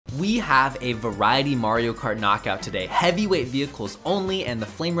We have a variety Mario Kart knockout today, heavyweight vehicles only, and the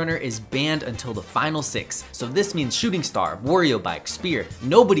Flame Runner is banned until the final 6. So this means Shooting Star, Wario Bike, Spear,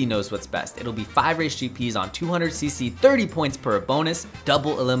 nobody knows what's best. It'll be 5 race GPs on 200cc, 30 points per bonus,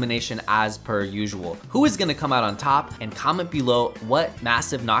 double elimination as per usual. Who is gonna come out on top? And comment below what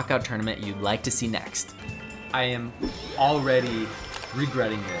massive knockout tournament you'd like to see next. I am already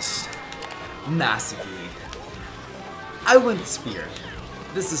regretting this massively. I went Spear.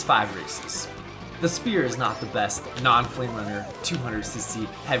 This is 5 races. The Spear is not the best non-Flame Runner 200cc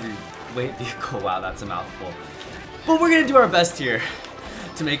heavyweight vehicle. Wow, that's a mouthful. But we're gonna do our best here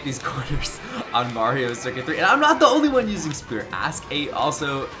to make these corners on Mario Circuit 3. And I'm not the only one using Spear. Ask a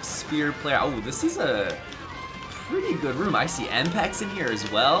also Spear player. Oh, this is a pretty good room. I see MPEX in here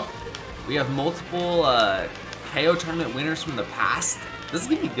as well. We have multiple KO tournament winners from the past. This is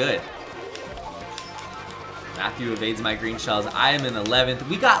gonna be good. Matthew evades my green shells. I am in 11th.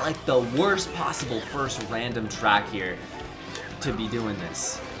 We got like the worst possible first random track here to be doing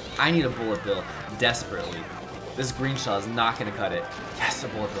this. I need a bullet bill desperately. This green shell is not gonna cut it. Yes, a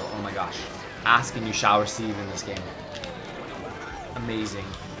bullet bill. Oh my gosh. Ask and you shall receive in this game. Amazing.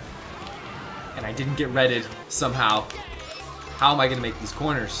 And I didn't get redded somehow. How am I gonna make these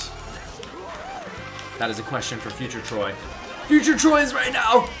corners? That is a question for future Troy. Future Troy is right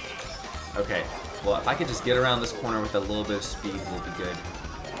now! Okay. Well, if I could just get around this corner with a little bit of speed, we'll be good.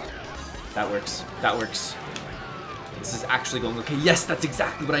 That works. That works. This is actually going okay. Yes, that's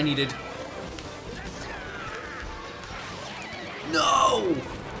exactly what I needed. No!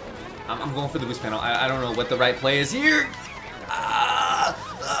 I'm going for the boost panel. I don't know what the right play is here.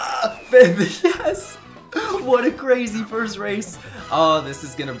 Yes! What a crazy first race. Oh, this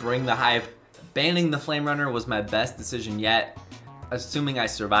is gonna bring the hype. Banning the Flame Runner was my best decision yet, assuming I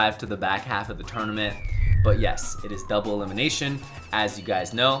survive to the back half of the tournament. But yes, it is double elimination, as you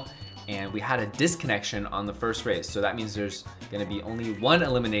guys know, and we had a disconnection on the first race, so that means there's gonna be only 1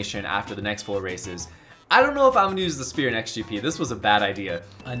 elimination after the next 4 races. I don't know if I'm gonna use the Spear next GP. This was a bad idea.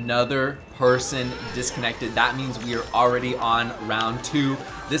 Another person disconnected. That means we are already on round 2.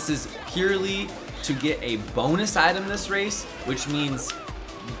 This is purely to get a bonus item this race, which means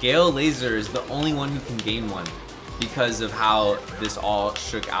Gale Laser is the only one who can gain one, because of how this all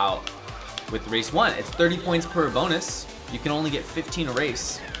shook out with race 1. It's 30 points per bonus. You can only get 15 a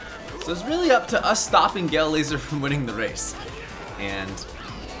race. So it's really up to us stopping Gale Laser from winning the race. And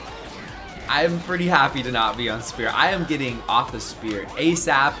I'm pretty happy to not be on Spear. I am getting off the Spear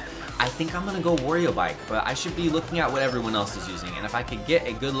ASAP. I think I'm gonna go Wario Bike, but I should be looking at what everyone else is using. And if I could get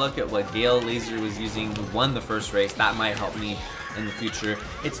a good look at what Gale Laser was using, who won the first race, that might help me in the future.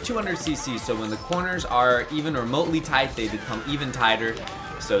 It's 200cc, so when the corners are even remotely tight, they become even tighter.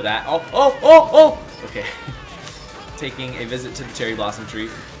 So that, okay. Taking a visit to the Cherry Blossom Tree,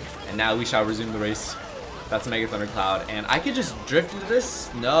 and now we shall resume the race. That's Mega Thundercloud, and I could just drift into this?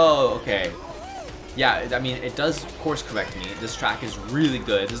 No, okay. Yeah, I mean, it does course correct me. This track is really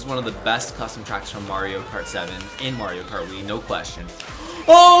good. This is one of the best custom tracks from Mario Kart 7 in Mario Kart Wii, no question.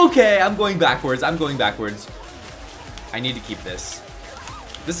 Okay, I'm going backwards. I'm going backwards. I need to keep this.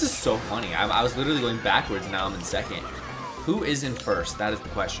 This is so funny. I was literally going backwards, now I'm in 2nd. Who is in 1st? That is the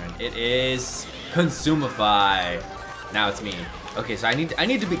question. It is Consumify. Now it's me. Okay, so I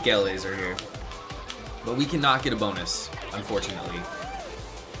need to beat Gale Laser here. But we cannot get a bonus, unfortunately.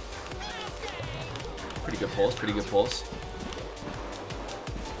 Pretty good pulse, pretty good pulse.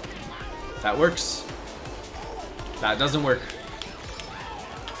 That works. That doesn't work.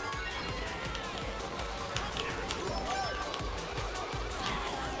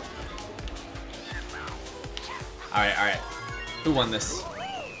 Alright. Who won this?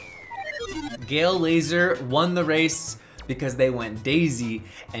 Gale Laser won the race because they went Daisy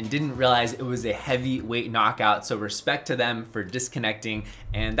and didn't realize it was a heavyweight knockout. So respect to them for disconnecting.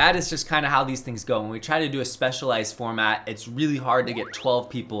 And that is just kind of how these things go. When we try to do a specialized format, it's really hard to get 12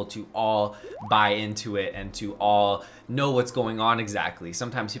 people to all buy into it and to all know what's going on exactly.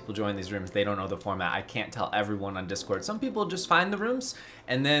 Sometimes people join these rooms, they don't know the format. I can't tell everyone on Discord. Some people just find the rooms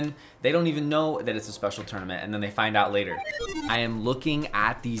and then they don't even know that it's a special tournament, and then they find out later. I am looking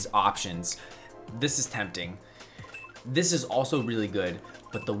at these options. This is tempting. This is also really good,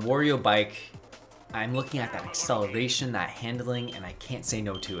 but the Wario Bike, I'm looking at that acceleration, that handling, and I can't say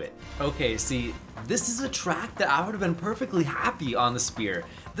no to it. Okay, see, this is a track that I would have been perfectly happy on the Spear.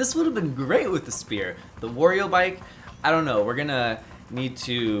 This would have been great with the Spear. The Wario Bike, I don't know, we're gonna need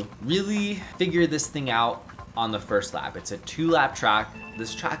to really figure this thing out on the first lap. It's a 2-lap track.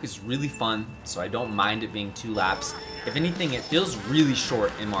 This track is really fun, so I don't mind it being 2 laps. If anything, it feels really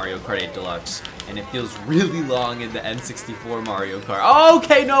short in Mario Kart 8 Deluxe, and it feels really long in the N64 Mario Kart.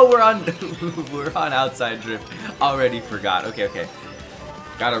 Okay, no, we're on we're on outside drift. Already forgot. Okay.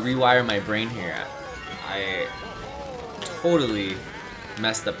 Gotta rewire my brain here. I totally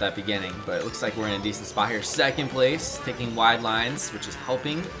messed up that beginning, but it looks like we're in a decent spot here. Second place, taking wide lines, which is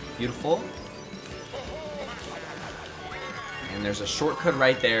helping. Beautiful. And there's a shortcut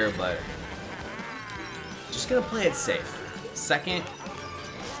right there, but just gonna play it safe. Second.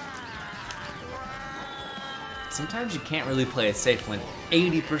 Sometimes you can't really play it safe when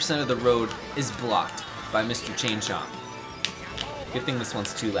 80% of the road is blocked by Mr. Chain Chomp. Good thing this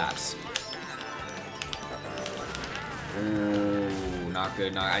one's 2 laps. Ooh, not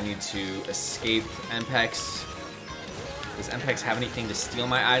good. I need to escape Mpex. Does Mpex have anything to steal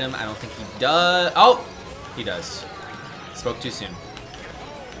my item? I don't think he does. Oh, he does. Spoke too soon.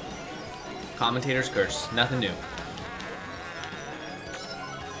 Commentator's curse. Nothing new.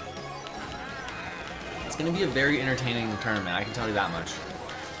 It's going to be a very entertaining tournament. I can tell you that much.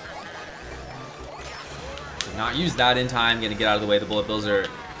 Did not use that in time. Going to get out of the way. The bullet bills are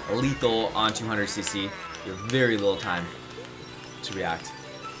lethal on 200cc. You have very little time to react.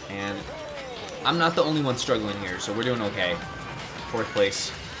 And I'm not the only one struggling here, so we're doing okay. 4th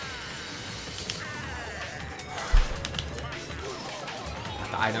place.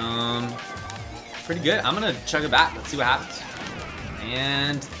 Got the item. Pretty good. I'm gonna chug it back. Let's see what happens.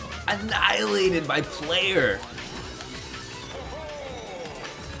 And annihilated by player.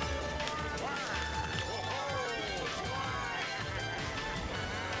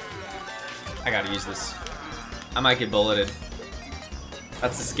 I gotta use this. I might get bulleted.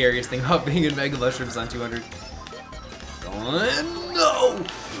 That's the scariest thing about being in Mega Mushrooms on 200. No!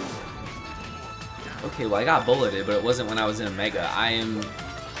 Okay, well I got bulleted, but it wasn't when I was in a Mega. I am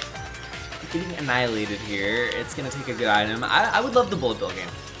getting annihilated here. It's gonna take a good item. I would love the bullet bill game.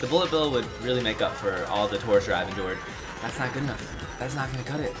 The bullet bill would really make up for all the torture I've endured. That's not good enough. That's not gonna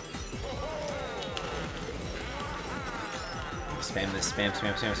cut it. Spam this, spam.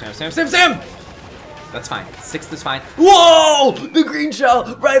 That's fine. 6th is fine. Whoa! The green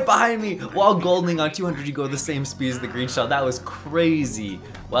shell right behind me. While golding on 200, you go the same speed as the green shell. That was crazy.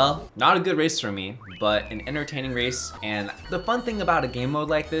 Well, not a good race for me, but an entertaining race. And the fun thing about a game mode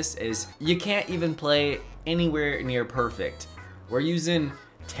like this is you can't even play anywhere near perfect. We're using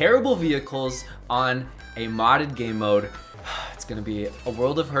terrible vehicles on a modded game mode. It's gonna be a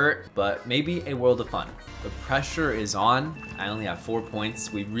world of hurt, but maybe a world of fun. The pressure is on. I only have 4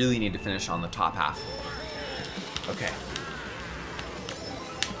 points. We really need to finish on the top half. Okay.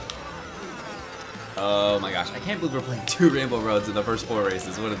 Oh my gosh, I can't believe we're playing 2 Rainbow Roads in the first 4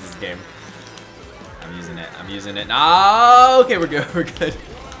 races. What is this game? I'm using it. No, okay, we're good.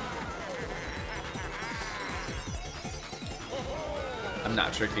 I'm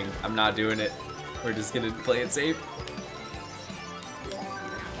not tricking. I'm not doing it. We're just gonna play it safe.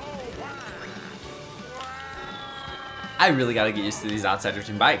 I really gotta get used to these outside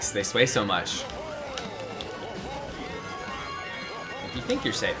drifting bikes. They sway so much. You think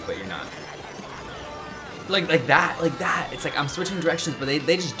you're safe, but you're not. Like that. It's like I'm switching directions, but they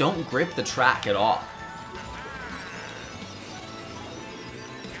just don't grip the track at all.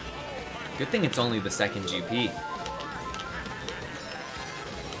 Good thing it's only the 2nd GP.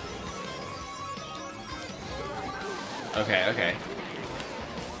 Okay.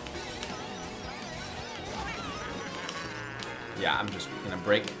 Yeah, I'm just gonna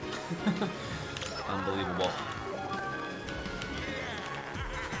break. Unbelievable.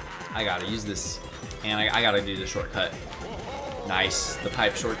 I gotta use this, and I gotta do the shortcut. Nice, the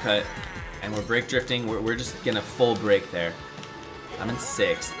pipe shortcut. And we're brake drifting. We're just gonna full brake there. I'm in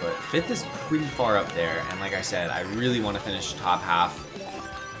 6th, but 5th is pretty far up there. And like I said, I really want to finish top half.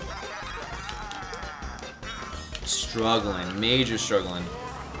 Struggling, major struggling.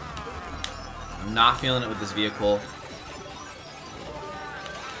 I'm not feeling it with this vehicle.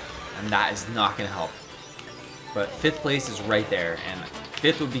 And that is not going to help. But 5th place is right there, and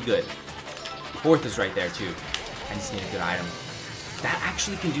 5th would be good. 4th is right there too. I just need a good item. That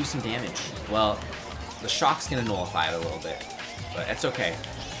actually can do some damage. Well, the shock's going to nullify it a little bit, but it's okay.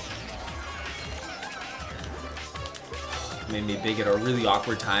 Made me big at a really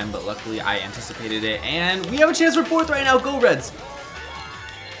awkward time, but luckily I anticipated it, and we have a chance for 4th right now. Go Reds!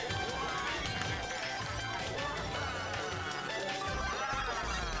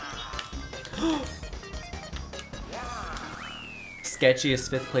 Sketchiest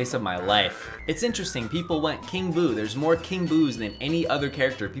 5th place of my life. It's interesting, people went King Boo. There's more King Boos than any other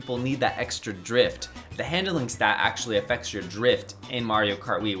character. People need that extra drift. The handling stat actually affects your drift in Mario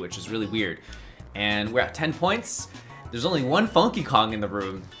Kart Wii, which is really weird. And we're at 10 points. There's only one Funky Kong in the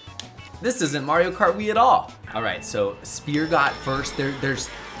room. This isn't Mario Kart Wii at all. All right, so Spear got first. There's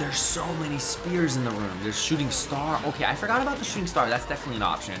so many spears in the room. There's Shooting Star. Okay, I forgot about the Shooting Star. That's definitely an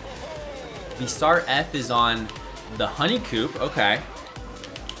option. The Star F is on the Honey Coop. Okay.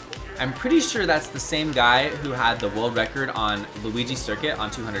 I'm pretty sure that's the same guy who had the world record on Luigi Circuit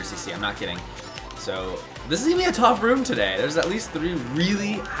on 200cc. I'm not kidding. So this is gonna be a tough room today. There's at least 3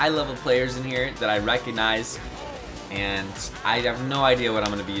 really high-level players in here that I recognize, and I have no idea what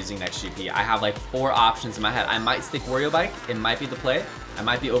I'm gonna be using next GP. I have like 4 options in my head. I might stick Wario Bike. It might be the play. I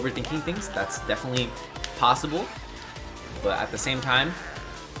might be overthinking things. That's definitely possible. But at the same time,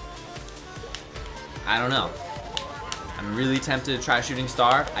 I don't know. I'm really tempted to try Shooting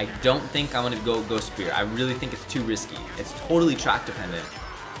Star. I don't think I'm gonna go Spear. I really think it's too risky. It's totally track dependent.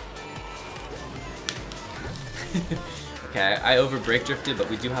 Okay, I over brake drifted, but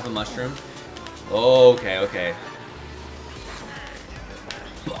we do have a mushroom. Okay, okay.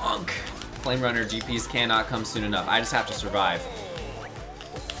 Bonk! Flame Runner GPs cannot come soon enough. I just have to survive.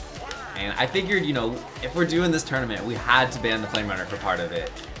 And I figured, you know, if we're doing this tournament, we had to ban the Flame Runner for part of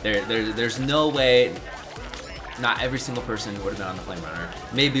it. There's no way. Not every single person would have been on the Flame Runner.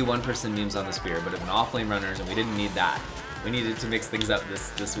 Maybe one person memes on the Spear, but it would have been all Flame Runners, and we didn't need that. We needed to mix things up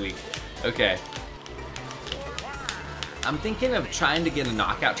this week. Okay. I'm thinking of trying to get a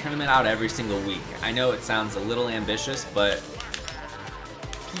knockout tournament out every single week. I know it sounds a little ambitious, but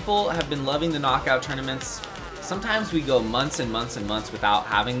people have been loving the knockout tournaments. Sometimes we go months and months and months without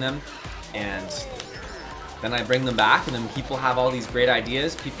having them, and then I bring them back, and then people have all these great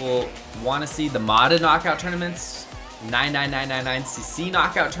ideas. People want to see the modded knockout tournaments, 99999cc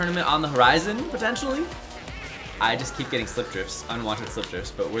knockout tournament on the horizon, potentially. I just keep getting slip drifts, unwanted slip drifts,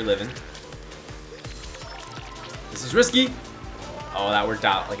 but we're living. This is risky. Oh, that worked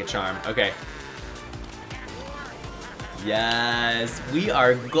out like a charm. Okay. Yes, we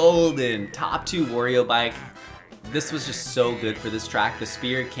are golden. Top 2 Wario Bike. This was just so good for this track. The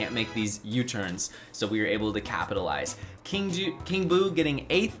Spear can't make these U-turns, so we were able to capitalize. King Boo getting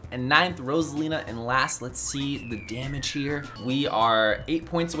 8th and 9th, Rosalina in last. Let's see the damage here. We are 8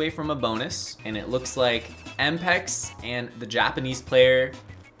 points away from a bonus, and it looks like Mpex and the Japanese player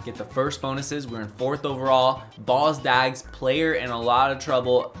get the first bonuses. We're in 4th overall. Balls Dags, player in a lot of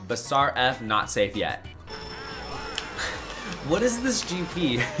trouble. Basar F, not safe yet. What is this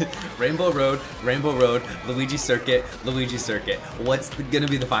GP? Rainbow Road, Luigi Circuit, Luigi Circuit. What's gonna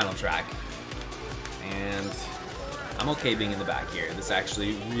be the final track? And I'm okay being in the back here. This is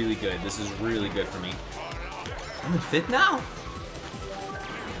actually really good. This is really good for me. I'm in 5th now?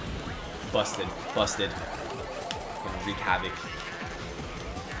 Busted. Gonna wreak havoc.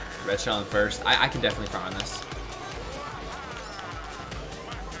 Red Shell in 1st. I can definitely front on this.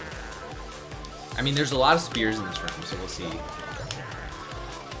 I mean, there's a lot of spears in this room, so we'll see.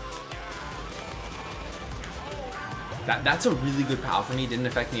 That's a really good pal for me. Didn't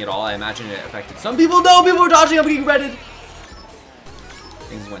affect me at all. I imagine it affected some people. No, people were dodging. I'm getting redded.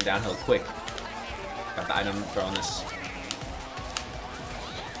 Things went downhill quick. Got the item, throwing this.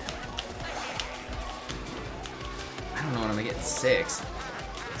 I don't know when I'm gonna get 6th.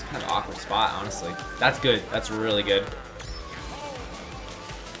 It's kind of an awkward spot, honestly. That's good. That's really good.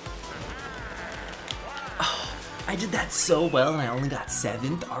 I did that so well and I only got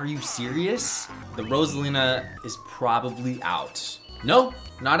 7th. Are you serious? The Rosalina is probably out. No,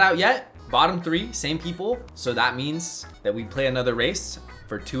 not out yet. Bottom 3, same people. So that means that we play another race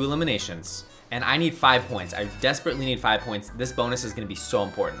for 2 eliminations. And I need 5 points. I desperately need 5 points. This bonus is gonna be so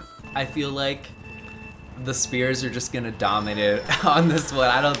important. I feel like the spears are just gonna dominate on this one.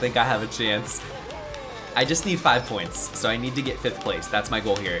 I don't think I have a chance. I just need 5 points. So I need to get 5th place. That's my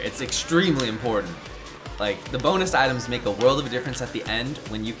goal here. It's extremely important. Like, the bonus items make a world of a difference at the end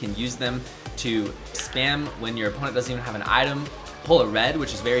when you can use them to spam when your opponent doesn't even have an item, pull a red,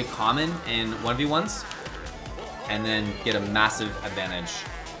 which is very common in 1v1s, and then get a massive advantage.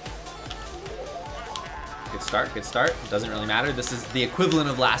 Good start. Doesn't really matter. This is the equivalent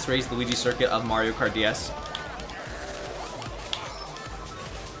of last race, the Luigi Circuit of Mario Kart DS.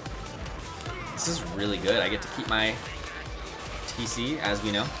 This is really good. I get to keep my TC, as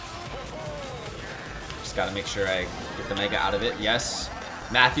we know. Just gotta make sure I get the mega out of it. Yes.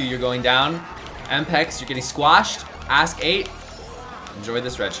 Matthew, you're going down. Mpex, you're getting squashed. Ask 8. Enjoy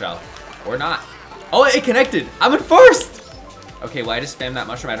this red shell. Or not. Oh, it connected. I'm in 1st. Okay, well, I just spammed that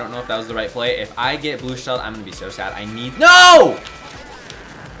mushroom. I don't know if that was the right play. If I get blue shelled, I'm gonna be so sad. I need... No!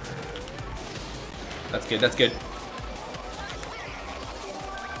 That's good. That's good.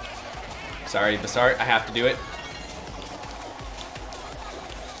 Sorry, Basart. I have to do it.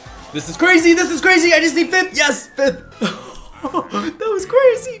 This is crazy. This is crazy. I just need 5th. Yes, 5th. That was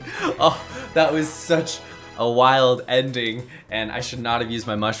crazy. Oh, that was such a wild ending, and I should not have used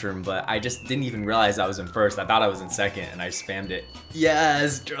my mushroom, but I just didn't even realize I was in 1st. I thought I was in 2nd, and I spammed it.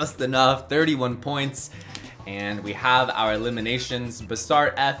 Yes, just enough. 31 points. And we have our eliminations.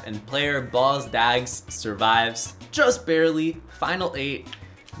 Bastard F and player Balls Dags survives just barely. Final 8.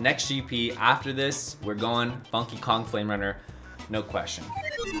 Next GP. After this, we're going Funky Kong Flame Runner. No question.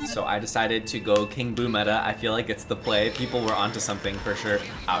 So I decided to go King Boo meta. I feel like it's the play. People were onto something for sure.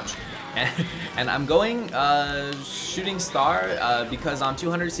 Ouch. And I'm going Shooting Star because on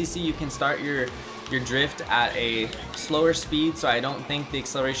 200cc you can start your drift at a slower speed, so I don't think the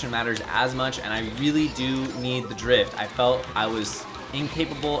acceleration matters as much, and I really do need the drift. I felt I was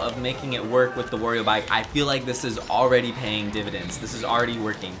incapable of making it work with the Wario bike. I feel like this is already paying dividends. This is already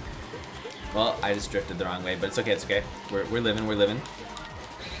working. Well, I just drifted the wrong way, but it's okay, it's okay. We're living, we're living.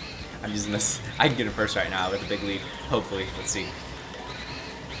 I'm using this. I can get it 1st right now with a big lead, hopefully. Let's see.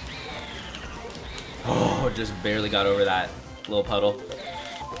 Oh, just barely got over that little puddle.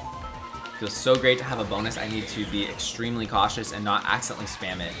 Feels so great to have a bonus. I need to be extremely cautious and not accidentally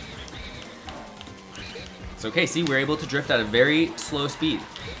spam it. It's okay, see, we're able to drift at a very slow speed.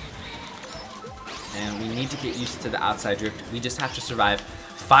 And we need to get used to the outside drift. We just have to survive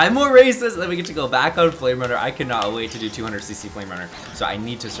 5 more races, then we get to go back on Flame Runner. I cannot wait to do 200cc Flame Runner, so I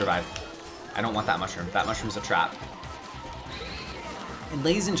need to survive. I don't want that mushroom. That mushroom's a trap. And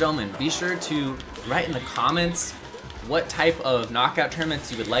ladies and gentlemen, be sure to write in the comments what type of knockout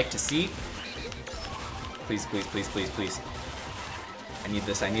tournaments you would like to see. Please, please, please, please, please. I need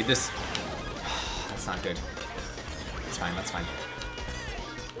this, I need this. That's not good. That's fine, that's fine.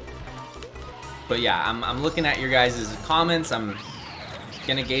 But yeah, I'm looking at your guys' comments. I'm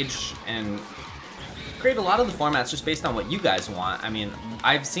gonna gauge and create a lot of the formats just based on what you guys want. I mean,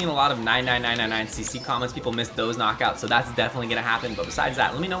 I've seen a lot of 99999cc comments. People missed those knockouts, so that's definitely gonna happen. But besides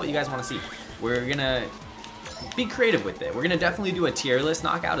that, let me know what you guys want to see. We're gonna be creative with it. We're gonna definitely do a tier list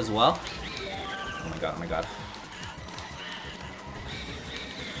knockout as well. Oh my god, oh my god.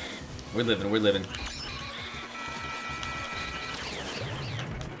 We're living, we're living.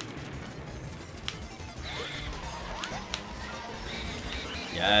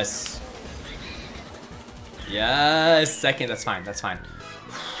 Yes. Yes, 2nd, that's fine, that's fine.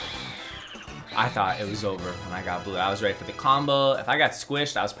 I thought it was over when I got blue. I was ready for the combo. If I got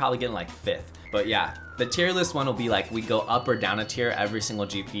squished, I was probably getting like 5th. But yeah, the tier list one will be like we go up or down a tier every single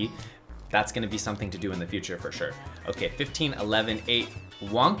GP. That's gonna be something to do in the future for sure. Okay, 15, 11, 8.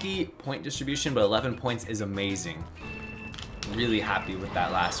 Wonky point distribution, but 11 points is amazing. Really happy with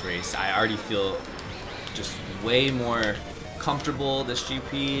that last race. I already feel just way more comfortable this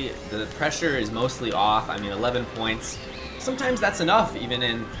GP. The pressure is mostly off. I mean, 11 points. Sometimes that's enough, even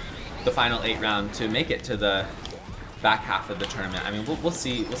in the final 8 round, to make it to the back half of the tournament. I mean, we'll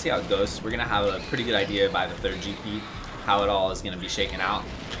see how it goes. We're gonna have a pretty good idea by the 3rd GP how it all is gonna be shaken out.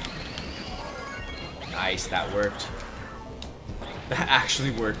 Nice, that worked. That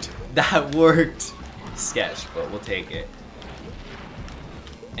actually worked. That worked. Sketch, but we'll take it.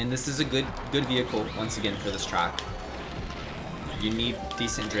 And this is a good vehicle once again for this track. You need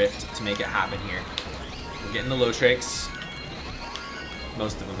decent drift to make it happen here. We're getting the low tricks.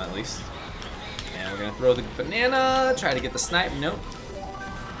 Most of them at least. And we're gonna throw the banana, try to get the snipe, nope.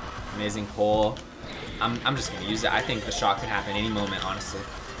 Amazing pull. I'm just gonna use it. I think the shot could happen any moment, honestly.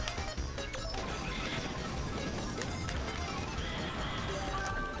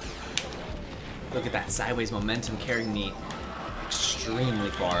 Look at that sideways momentum carrying me extremely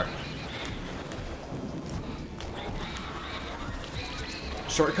far.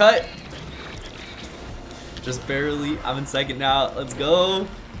 Shortcut. Just barely. I'm in 2nd now. Let's go.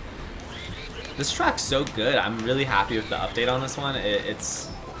 This track's so good. I'm really happy with the update on this one. It's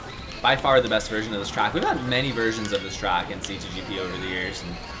by far the best version of this track. We've had many versions of this track in CTGP over the years,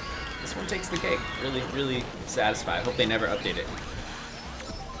 and this one takes the cake. Really, really satisfied. Hope they never update it.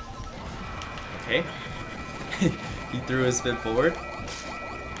 Okay. He threw his spin forward.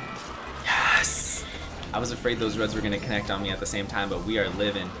 Yes! I was afraid those reds were going to connect on me at the same time, but we are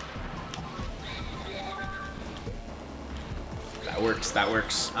living. That works, that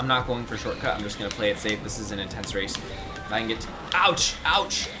works. I'm not going for shortcut. I'm just going to play it safe. This is an intense race. If I can get to... Ouch!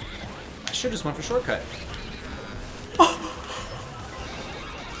 Ouch! I should have just went for shortcut.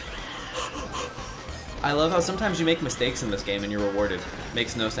 I love how sometimes you make mistakes in this game and you're rewarded.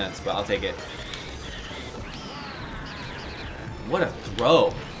 Makes no sense, but I'll take it. What a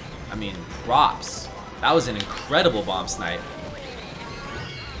throw. I mean, props. That was an incredible bomb snipe.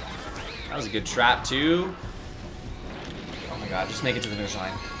 That was a good trap too. Oh my god, just make it to the finish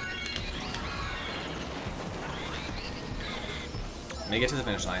line. Make it to the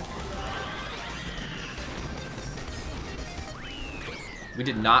finish line. We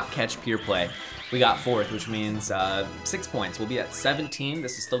did not catch pure play. We got 4th, which means 6 points. We'll be at 17.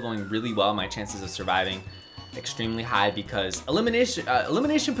 This is still going really well. My chances of surviving extremely high because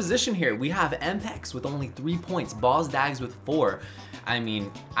elimination position here. We have Mpex with only 3 points. Balls Dags with 4. I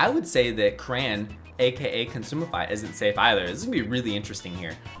mean, I would say that Cran, aka Consumify, isn't safe either. This is gonna be really interesting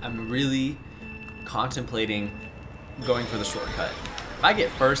here. I'm really contemplating going for the shortcut. If I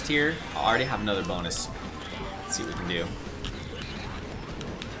get first here, I'll already have another bonus. Let's see what we can do.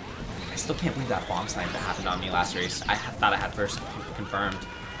 I still can't believe that bomb snipe that happened on me last race. I thought I had first confirmed.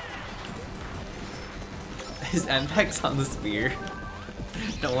 Is Mpex on the spear?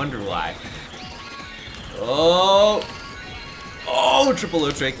 No wonder why. Oh! Oh, triple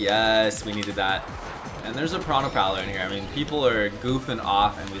O trick. Yes, we needed that. And there's a Piranha Prowler in here. I mean, people are goofing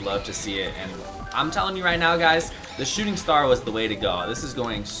off and we love to see it. And I'm telling you right now, guys, the shooting star was the way to go. This is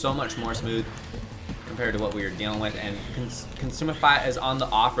going so much more smooth compared to what we were dealing with. And Consumify is on the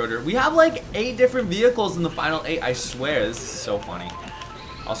off-roader. We have like 8 different vehicles in the final 8. I swear, this is so funny.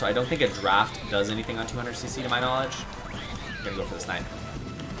 Also, I don't think a draft does anything on 200cc to my knowledge. I'm gonna go for the snipe.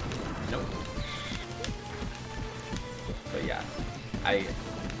 Nope. But yeah, I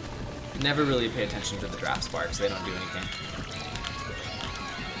never really pay attention to the draft sparks. They don't do anything.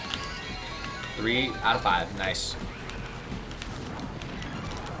 3 out of 5. Nice.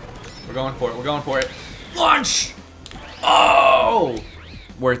 We're going for it. We're going for it. Launch! Oh!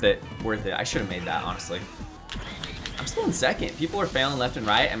 Worth it. Worth it. I should have made that, honestly. I'm still in 2nd. People are failing left and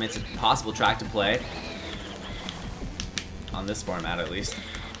right. I mean, it's a possible track to play. On this format, at least.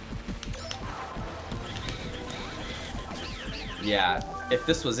 Yeah, if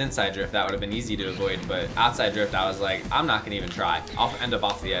this was inside drift, that would have been easy to avoid. But outside drift, I was like, I'm not going to even try. I'll end up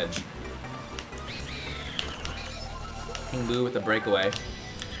off the edge. King Boo with a breakaway.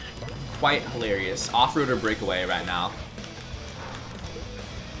 Quite hilarious. Off-roader breakaway right now.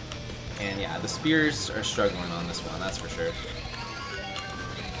 And yeah, the spears are struggling on this one, that's for sure.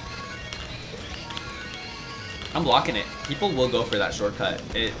 I'm blocking it. People will go for that shortcut.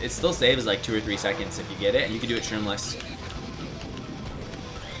 It still saves like 2 or 3 seconds if you get it, and you can do it trimless.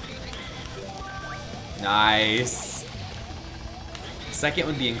 Nice. 2nd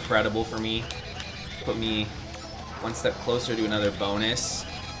would be incredible for me. Put me 1 step closer to another bonus.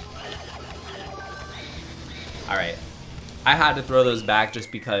 Alright. I had to throw those back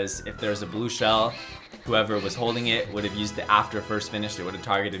just because if there's a blue shell, whoever was holding it would have used it after first finish. It would have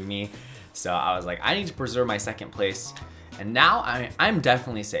targeted me. So I was like, I need to preserve my 2nd place. And now I'm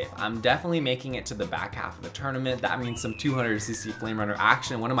definitely safe. I'm definitely making it to the back half of the tournament. That means some 200cc Flame Runner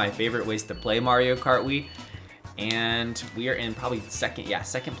action. One of my favorite ways to play Mario Kart Wii. And we are in probably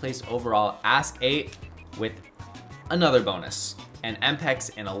 2nd place overall. Ask 8 with another bonus. And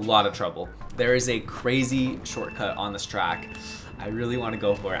Mpex in a lot of trouble. There is a crazy shortcut on this track. I really want to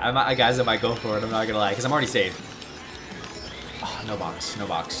go for it. Guys, I might go for it. I'm not gonna lie, because I'm already safe. Oh, no box, no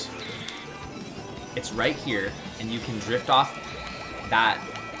box. It's right here, and you can drift off that.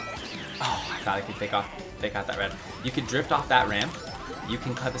 Oh, I thought I could fake out that red. You could drift off that ramp. You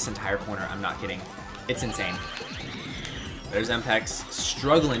can cut this entire corner. I'm not kidding. It's insane. There's Mpex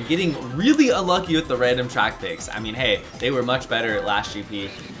struggling, getting really unlucky with the random track picks. I mean, hey, they were much better at last GP.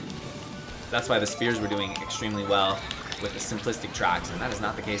 That's why the spears were doing extremely well with the simplistic tracks, and that is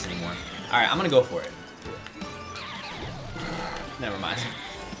not the case anymore. All right, I'm gonna go for it. Never mind.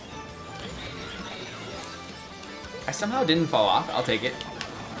 I somehow didn't fall off. I'll take it.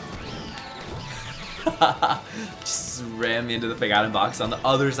 Just ran me into the Forgotten Box on the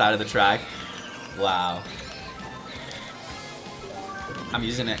other side of the track. Wow. I'm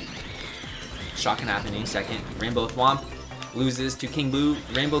using it. Shock can happen any second. Rainbow Thwomp loses to King Boo.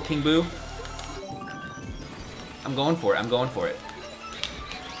 Rainbow King Boo. I'm going for it. I'm going for it.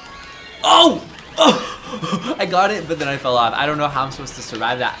 Oh! Oh! I got it, but then I fell off. I don't know how I'm supposed to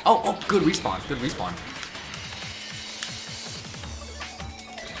survive that. Oh, oh, good respawn. Good respawn.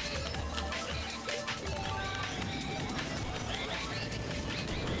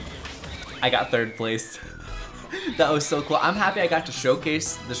 I got 3rd place. That was so cool. I'm happy I got to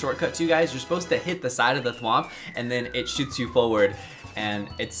showcase the shortcut to you guys. You're supposed to hit the side of the thwomp and then it shoots you forward. And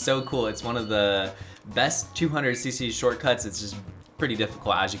it's so cool. It's one of the best 200cc shortcuts. It's just pretty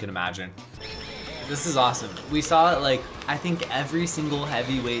difficult, as you can imagine. This is awesome. We saw like, I think every single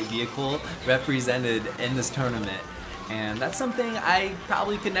heavyweight vehicle represented in this tournament. And that's something I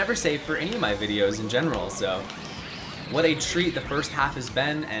probably could never say for any of my videos in general. So what a treat the first half has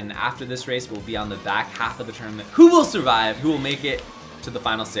been, and after this race we'll be on the back half of the tournament. Who will survive? Who will make it to the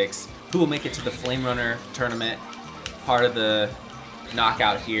final 6? Who will make it to the Flame Runner tournament? Part of the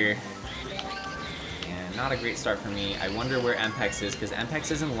knockout here. And not a great start for me. I wonder where MPEX is, because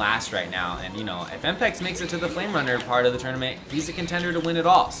MPEX is in last right now. And, you know, if MPEX makes it to the Flame Runner part of the tournament, he's a contender to win it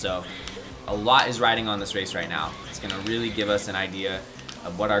all. So a lot is riding on this race right now. It's going to really give us an idea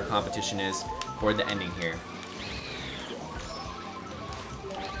of what our competition is for the ending here.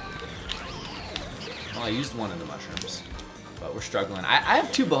 Well, I used one of the mushrooms, but we're struggling. I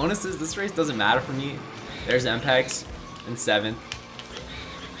have 2 bonuses. This race doesn't matter for me. There's MPEX in 7th.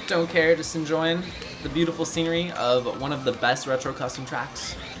 Don't care, just enjoying the beautiful scenery of one of the best retro custom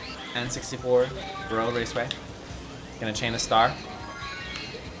tracks, N64 Road Raceway. Gonna chain a star.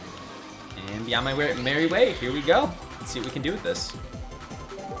 And be on my merry way. Here we go. Let's see what we can do with this.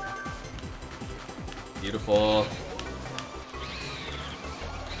 Beautiful.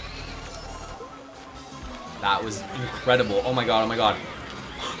 That was incredible. Oh my god, oh my god.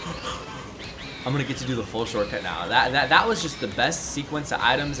 I'm gonna get to do the full shortcut now. That was just the best sequence of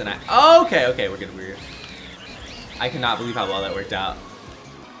items, and oh, okay, we're good. I cannot believe how well that worked out.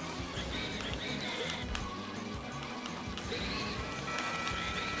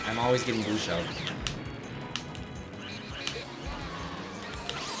 I'm always getting blue shelled.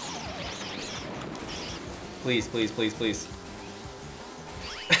 Please, please, please, please.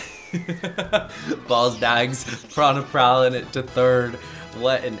 Balls, Dags, Piranha prowling it to 3rd.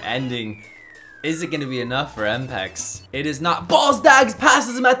 What an ending. Is it going to be enough for MPEX? It is not. Balls, Dags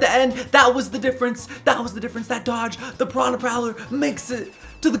passes him at the end. That was the difference. That was the difference. That dodge. The Piranha Prowler makes it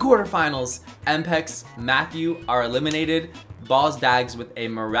to the quarterfinals. MPEX, Matthew are eliminated. Balls, Dags with a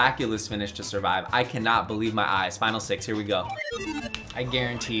miraculous finish to survive. I cannot believe my eyes. Final 6. Here we go. I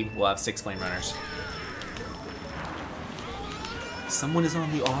guarantee we'll have 6 Flame Runners. Someone is on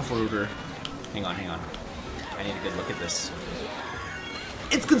the off-roader. Hang on, hang on. I need a good look at this.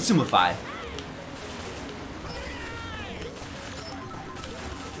 It's Consumify.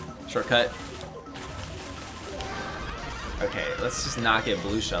 Shortcut. Okay, let's just not get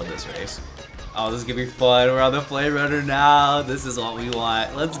blue shelled this race. Oh, this is gonna be fun. We're on the Flame Runner now. This is what we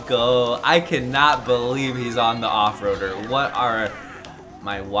want. Let's go. I cannot believe he's on the off-roader. What am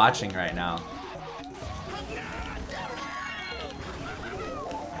I watching right now?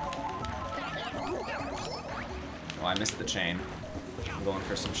 Oh, I missed the chain. I'm going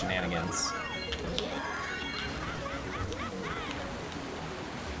for some shenanigans.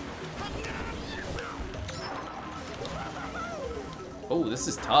 Oh, this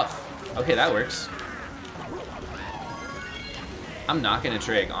is tough. Okay, that works. I'm not gonna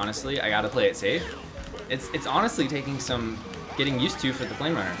trig, honestly. I gotta play it safe. It's honestly taking some getting used to for the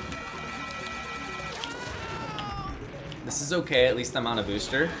Flame Runner. This is okay, at least I'm on a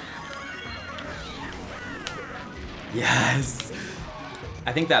booster. Yes!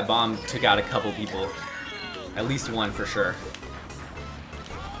 I think that bomb took out a couple people. At least one for sure.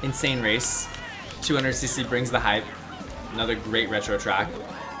 Insane race. 200cc brings the hype. Another great retro track.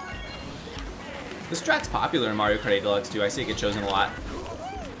 This track's popular in Mario Kart 8 Deluxe too. I see it get chosen a lot.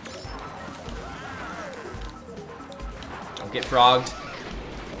 Don't get frogged.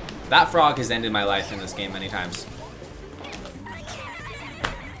 That frog has ended my life in this game many times.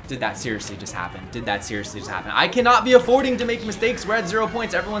 Did that seriously just happen? Did that seriously just happen? I cannot be affording to make mistakes. We're at 0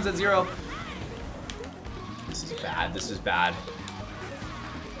 points. Everyone's at 0. This is bad. This is bad.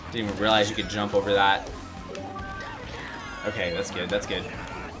 Didn't even realize you could jump over that. Okay, that's good. That's good.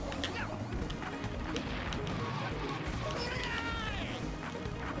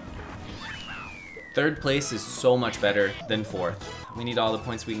 Third place is so much better than 4th. We need all the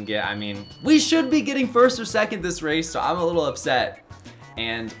points we can get. I mean, we should be getting 1st or 2nd this race, so I'm a little upset.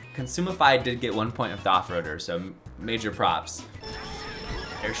 And Consumify did get 1 point with the off-roader, so major props.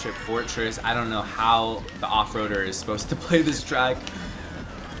 Airship Fortress. I don't know how the off-roader is supposed to play this track.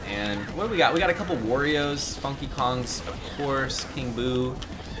 And what do we got? We got a couple Wario's, Funky Kongs, of course, King Boo.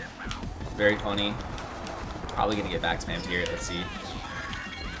 Very funny. Probably gonna get back spammed here. Let's see.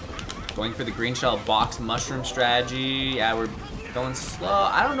 Going for the green shell box mushroom strategy. Yeah, we're going slow.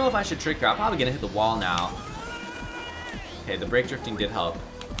 I don't know if I should trick her. I'm probably gonna hit the wall now. Okay, the brake drifting did help.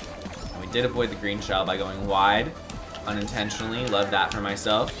 And we did avoid the green shell by going wide unintentionally. Love that for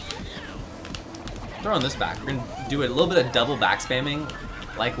myself. Throwing this back. We're gonna do a little bit of double back spamming,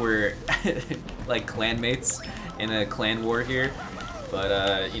 like we're like clanmates in a clan war here.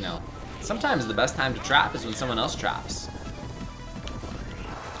 But you know, sometimes the best time to trap is when someone else traps.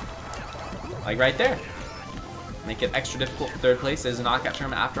 Like right there. Make it extra difficult for 3rd place. It is a knockout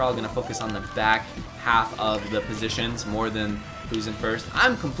tournament. After all, I'm gonna focus on the back half of the positions more than who's in 1st.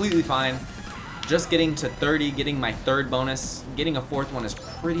 I'm completely fine. Just getting to 30, getting my 3rd bonus, getting a 4th one is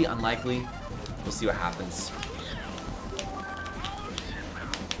pretty unlikely. We'll see what happens.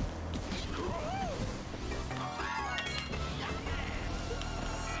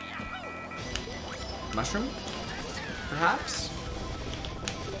 Mushroom? Perhaps?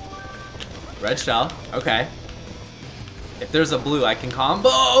 Red shell. Okay. If there's a blue, I can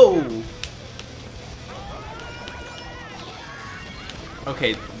combo!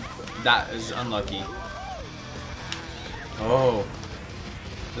 Okay, that is unlucky. Oh.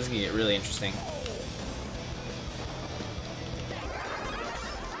 This is gonna get really interesting.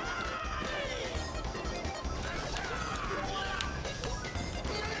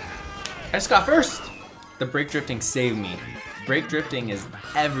 I just got first! The brake drifting saved me. Brake drifting is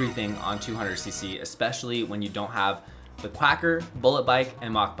everything on 200cc, especially when you don't have the Quacker, Bullet Bike,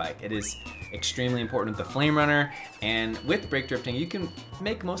 and Mach Bike. It is extremely important with the Flame Runner, and with brake drifting, you can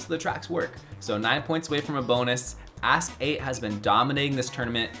make most of the tracks work. So 9 points away from a bonus. Ask 8 has been dominating this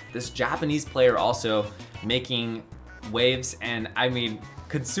tournament. This Japanese player also making waves, and I mean,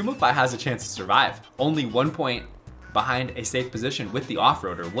 Consumify has a chance to survive. Only 1 point behind a safe position with the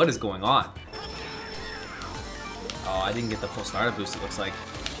off-roader. What is going on? Oh, I didn't get the full startup boost, it looks like.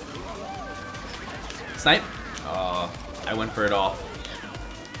 Snipe? Oh, I went for it all.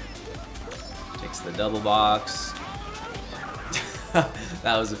 Takes the double box.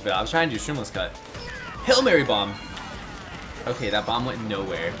 That was a fail. I was trying to do Shrimless Cut. Hail Mary bomb. Okay, that bomb went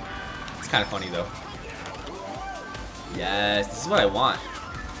nowhere. It's kind of funny though. Yes, this is what I want.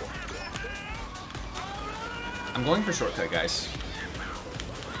 I'm going for shortcut, guys.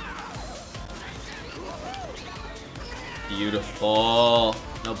 Beautiful.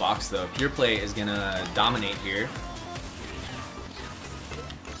 No box though. Pure Play is gonna dominate here.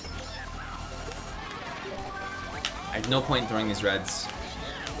 I have no point in throwing these reds.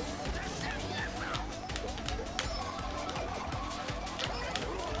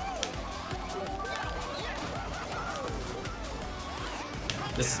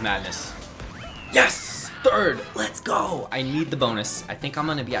 This is madness. Yes! Third! Let's go! I need the bonus. I think I'm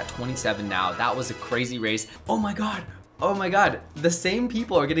gonna be at 27 now. That was a crazy race. Oh my god! Oh my god, the same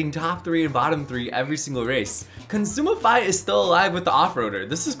people are getting top 3 and bottom 3 every single race. Consumify is still alive with the off-roader.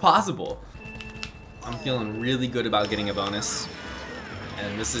 This is possible. I'm feeling really good about getting a bonus.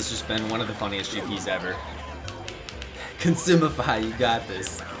 And this has just been one of the funniest GPs ever. Consumify, you got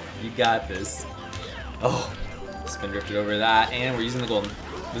this. You got this. Oh, spin drifted over that, and we're using the golden.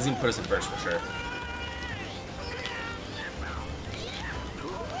 This is gonna put us in first for sure.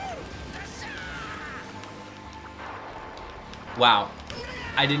 Wow,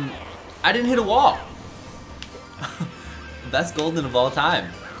 I didn't hit a wall. Best golden of all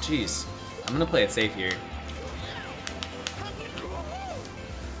time. Jeez, I'm gonna play it safe here.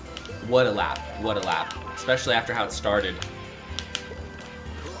 What a lap, what a lap. Especially after how it started.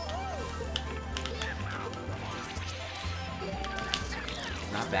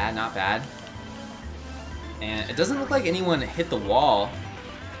 Not bad, not bad. And it doesn't look like anyone hit the wall.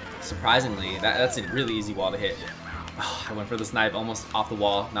 Surprisingly, that's a really easy wall to hit. Oh, I went for the snipe, almost off the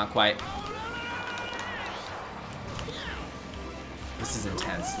wall, not quite. This is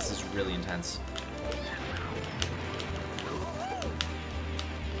intense, this is really intense.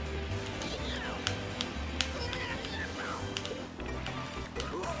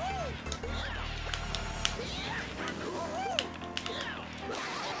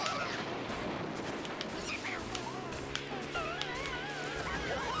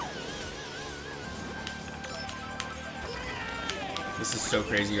 This is so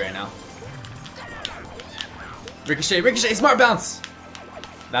crazy right now. Ricochet, ricochet, smart bounce!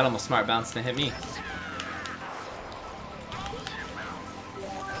 That almost smart bounced and hit me.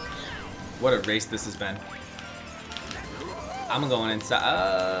 What a race this has been. I'm going inside.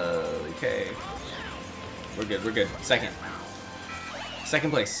 Okay. We're good, we're good. Second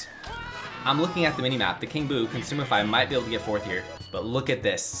place. I'm looking at the mini-map. The King Boo, Consumify might be able to get fourth here, but look at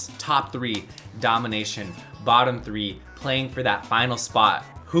this. Top 3, domination. Bottom 3, playing for that final spot.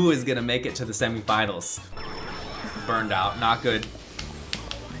 Who is gonna make it to the semifinals? Burned out, not good.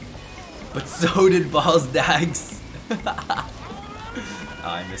 But so did Balls Dags. Oh,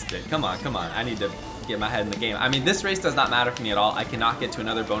 I missed it. Come on, come on. I need to get my head in the game. I mean, this race does not matter for me at all. I cannot get to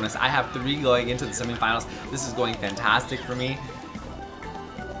another bonus. I have 3 going into the semifinals. This is going fantastic for me.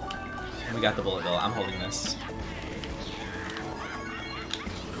 And we got the bullet bill. I'm holding this.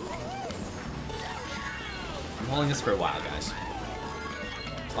 I'm holding this for a while, guys.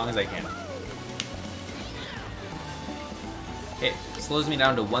 As long as I can. Okay, slows me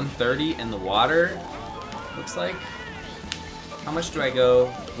down to 130 in the water. Looks like. How much do I go?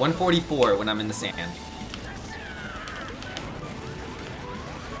 144 when I'm in the sand.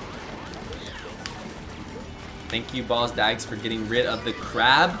 Thank you, Balls Dags, for getting rid of the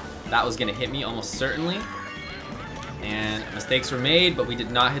crab. That was gonna hit me almost certainly. And mistakes were made, but we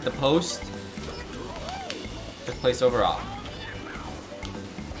did not hit the post. 5th place overall.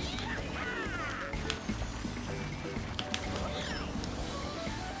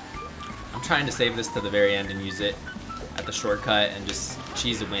 I'm trying to save this to the very end and use it at the shortcut and just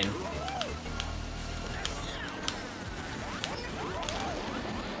cheese a win.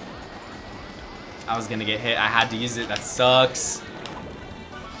 I was gonna get hit. I had to use it. That sucks.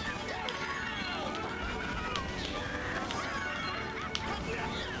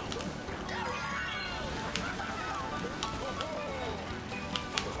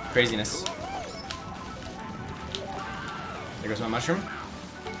 Craziness. There goes my mushroom.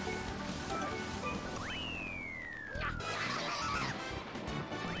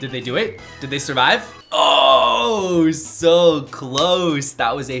 Did they do it? Did they survive? Oh, so close.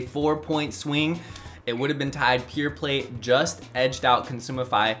 That was a 4-point swing. It would have been tied. Pure Play just edged out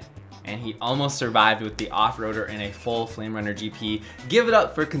Consumify, and he almost survived with the off-roader in a full Flame Runner GP. Give it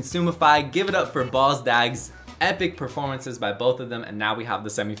up for Consumify. Give it up for Balls Dags. Epic performances by both of them, and now we have the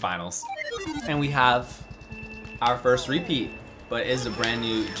semifinals. And we have our first repeat, but it is a brand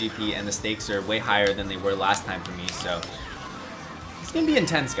new GP, and the stakes are way higher than they were last time for me, so it's gonna be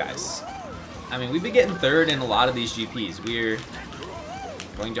intense, guys. I mean, we've been getting 3rd in a lot of these GPs. We're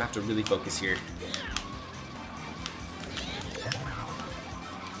going to have to really focus here.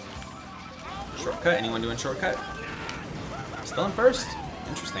 Shortcut, anyone doing shortcut? Still in 1st?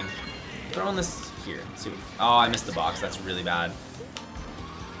 Interesting. Throwing this here. Let's see. Oh, I missed the box. That's really bad.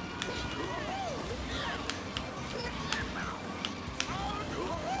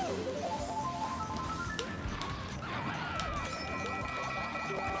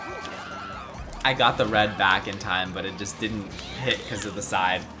 I got the red back in time, but it just didn't hit because of the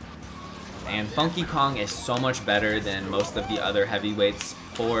side. And Funky Kong is so much better than most of the other heavyweights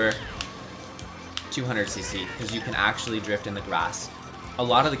for 200cc because you can actually drift in the grass. A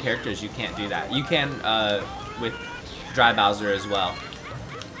lot of the characters you can't do that. You can with Dry Bowser as well.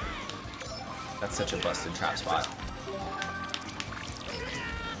 That's such a busted trap spot.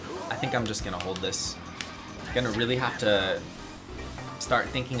 I think I'm just gonna hold this. Gonna really have to start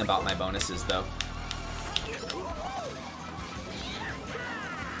thinking about my bonuses though.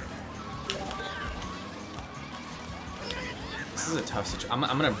 This is a tough situation.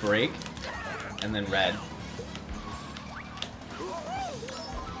 I'm gonna break and then red.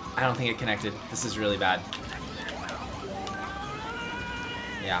 I don't think it connected. This is really bad.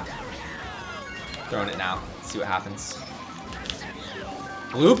 Yeah. Throwing it now. Let's see what happens.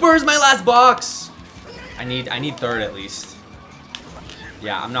 Bloopers, my last box! I need 3rd at least.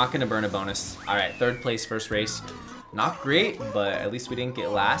 Yeah, I'm not gonna burn a bonus. Alright, 3rd place, first race. Not great, but at least we didn't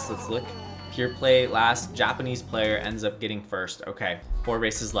get last. Let's look. Pure Play last. Japanese player ends up getting 1st. Okay, 4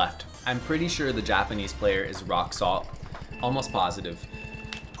 races left. I'm pretty sure the Japanese player is Rock Salt. Almost positive.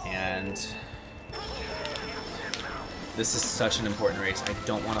 And this is such an important race. I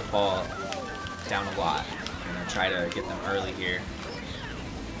don't want to fall down a lot. I'm gonna try to get them early here.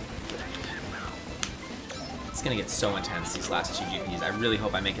 It's gonna get so intense these last 2 GPs. I really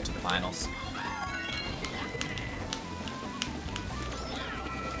hope I make it to the finals.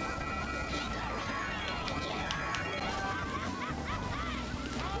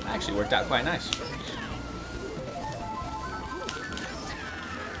 That actually worked out quite nice.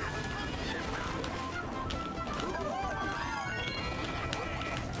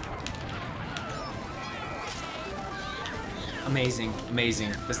 Amazing,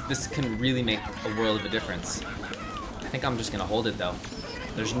 amazing. This can really make a world of a difference. I think I'm just gonna hold it though.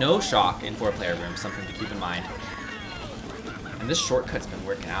 There's no shock in 4-player room, something to keep in mind. And this shortcut's been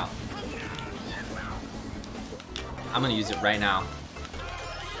working out. I'm gonna use it right now.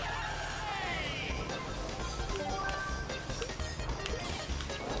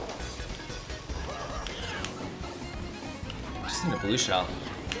 Just in the blue shell.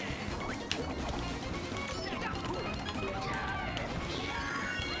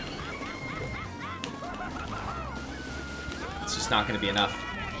 Not going to be enough,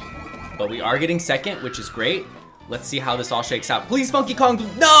 but we are getting 2nd, which is great. Let's see how this all shakes out. Please, Funky Kong,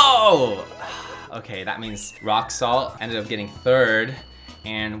 no! Okay, that means Rock Salt ended up getting 3rd,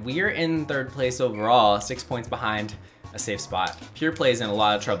 and we're in 3rd place overall, 6 points behind a safe spot. Pure Play's in a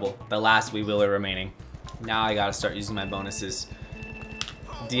lot of trouble. The last Wii Wheeler remaining. Now I gotta start using my bonuses.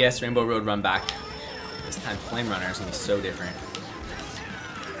 DS Rainbow Road run back. This time Flame Runner is gonna be so different.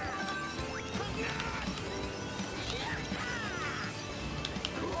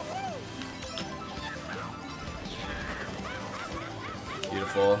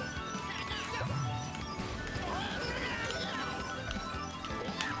 Beautiful.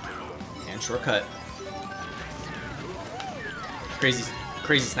 And shortcut. Crazy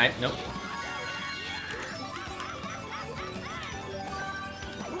snipe. Nope.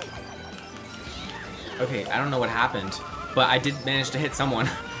 Okay, I don't know what happened, but I did manage to hit someone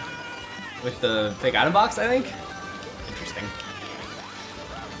with the fake item box, I think. Interesting.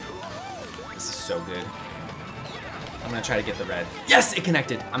 This is so good. I'm gonna try to get the red. Yes, it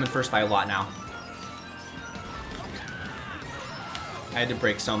connected. I'm in first by a lot now. I had to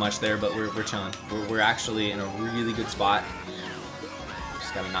break so much there, but we're chilling. We're actually in a really good spot.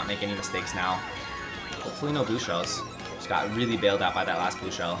 Just gotta not make any mistakes now. Hopefully no blue shells. Just got really bailed out by that last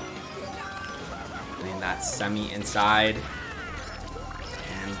blue shell. Getting that semi inside.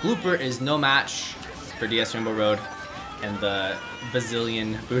 And Blooper is no match for DS Rainbow Road and the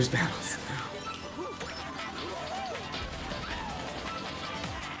bazillion boost battles.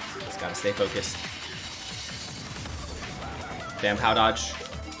 Just gotta stay focused. Damn pow dodge.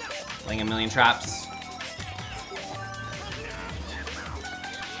 Laying a million traps.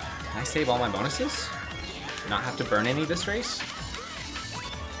 Can I save all my bonuses? Not have to burn any this race?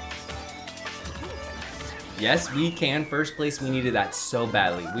 Yes, we can. First place, we needed that so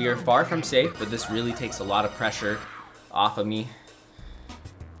badly. We are far from safe, but this really takes a lot of pressure off of me.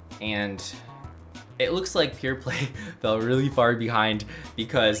 And it looks like Pure Play fell really far behind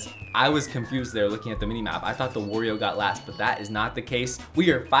because I was confused there looking at the minimap. I thought the Wario got last, but that is not the case.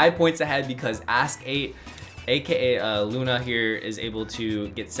 We are 5 points ahead because Ask8, aka Luna here, is able to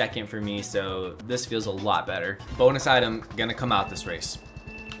get second for me, so this feels a lot better. Bonus item gonna come out this race.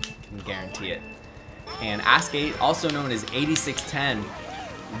 Can guarantee it. And Ask8, also known as 8610,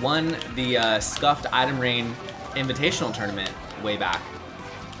 won the Scuffed Item Rain Invitational Tournament way back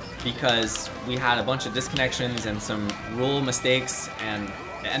because we had a bunch of disconnections and some rule mistakes, and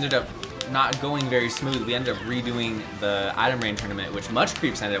it ended up not going very smooth. We ended up redoing the Item Rain Tournament, which Much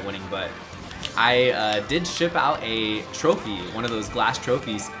Creeps ended up winning, but I did ship out a trophy, one of those glass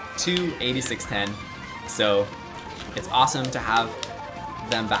trophies, to 8610, so it's awesome to have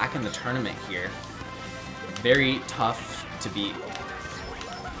them back in the tournament here. Very tough to beat,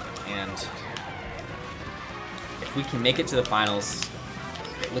 and if we can make it to the finals,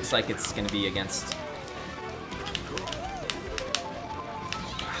 it looks like it's going to be against...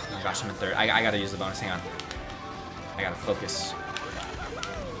 Oh my gosh, I'm in third. I gotta use the bonus, hang on. I gotta focus.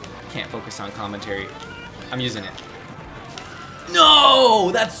 Can't focus on commentary. I'm using it. No!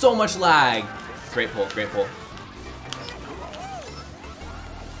 That's so much lag! Great pull, great pull.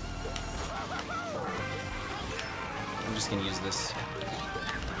 I'm just gonna use this.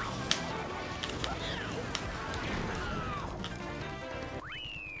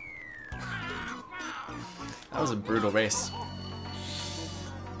 That was a brutal race.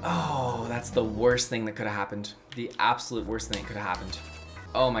 Oh, that's the worst thing that could have happened. The absolute worst thing that could have happened.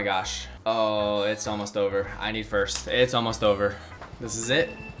 Oh my gosh. Oh, it's almost over. I need first. It's almost over. This is it.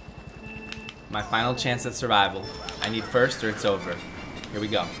 My final chance at survival. I need first or it's over. Here we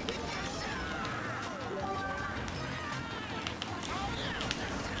go.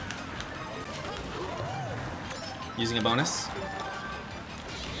 Using a bonus.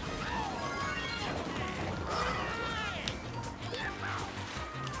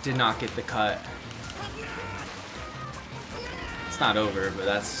 Did not get the cut. It's not over, but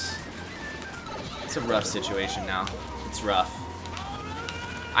it's a rough situation now. It's rough.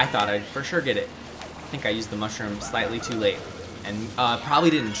 I thought I'd for sure get it. I think I used the mushroom slightly too late and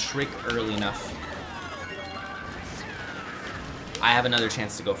probably didn't trick early enough. I have another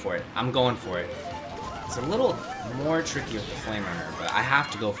chance to go for it. I'm going for it. It's a little more tricky with the Flame Runner, but I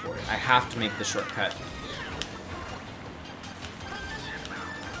have to go for it. I have to make the shortcut.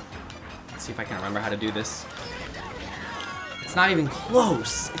 Let's see if I can remember how to do this. It's not even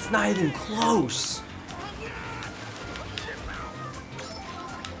close. It's not even close.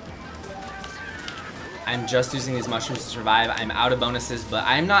 I'm just using these mushrooms to survive. I'm out of bonuses, but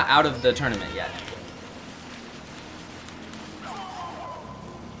I'm not out of the tournament yet.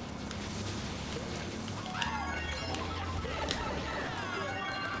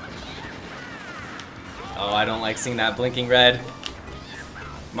 Oh, I don't like seeing that blinking red.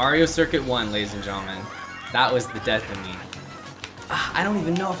 Mario Circuit 1, ladies and gentlemen. That was the death of me. I don't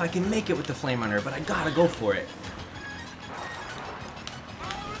even know if I can make it with the Flame Runner, but I gotta go for it.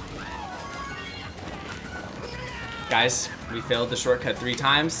 Guys, we failed the shortcut 3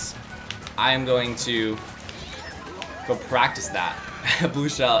 times. I am going to go practice that. Blue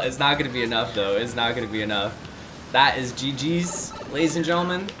shell. It's not gonna be enough though. It's not gonna be enough. That is GG's, ladies and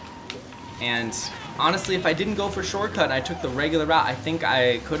gentlemen. And honestly, if I didn't go for shortcut and I took the regular route, I think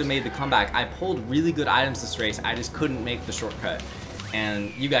I could have made the comeback. I pulled really good items this race. I just couldn't make the shortcut.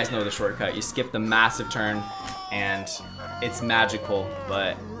 And you guys know the shortcut. You skip the massive turn and it's magical.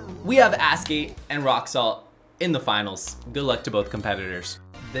 But we have Ask8 and Rock Salt in the finals. Good luck to both competitors.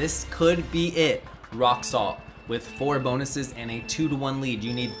 This could be it. Rock Salt with 4 bonuses and a 2-to-1 lead.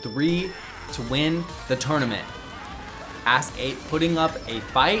 You need 3 to win the tournament. Ask 8 putting up a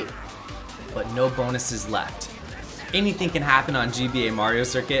fight, but no bonuses left. Anything can happen on GBA Mario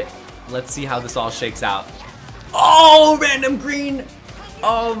Circuit. Let's see how this all shakes out. Oh, random green!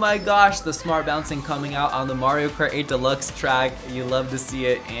 Oh my gosh, the smart bouncing coming out on the Mario Kart 8 Deluxe track. You love to see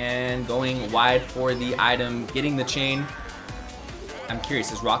it, and going wide for the item, getting the chain. I'm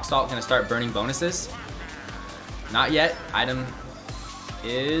curious, is Rock Salt gonna start burning bonuses? Not yet. Item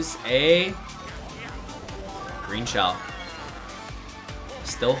is a green shell.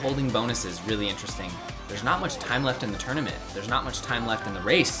 Still holding bonuses, really interesting. There's not much time left in the tournament. There's not much time left in the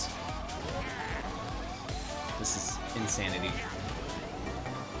race. This is insanity.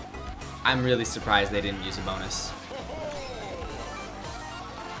 I'm really surprised they didn't use a bonus.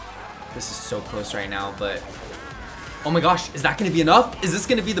 This is so close right now, but oh my gosh, is that gonna be enough? Is this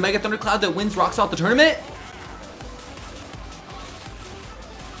gonna be the Mega Thundercloud that wins Rock Salt the tournament?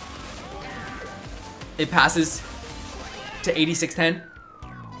 It passes to 8610.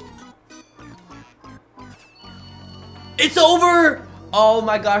 It's over! Oh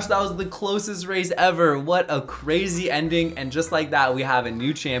my gosh, that was the closest race ever. What a crazy ending. And just like that, we have a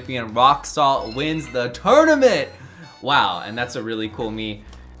new champion. Rock Salt wins the tournament. Wow, and that's a really cool me,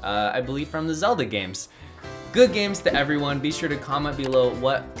 I believe from the Zelda games. Good games to everyone. Be sure to comment below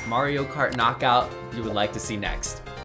what Mario Kart Knockout you would like to see next.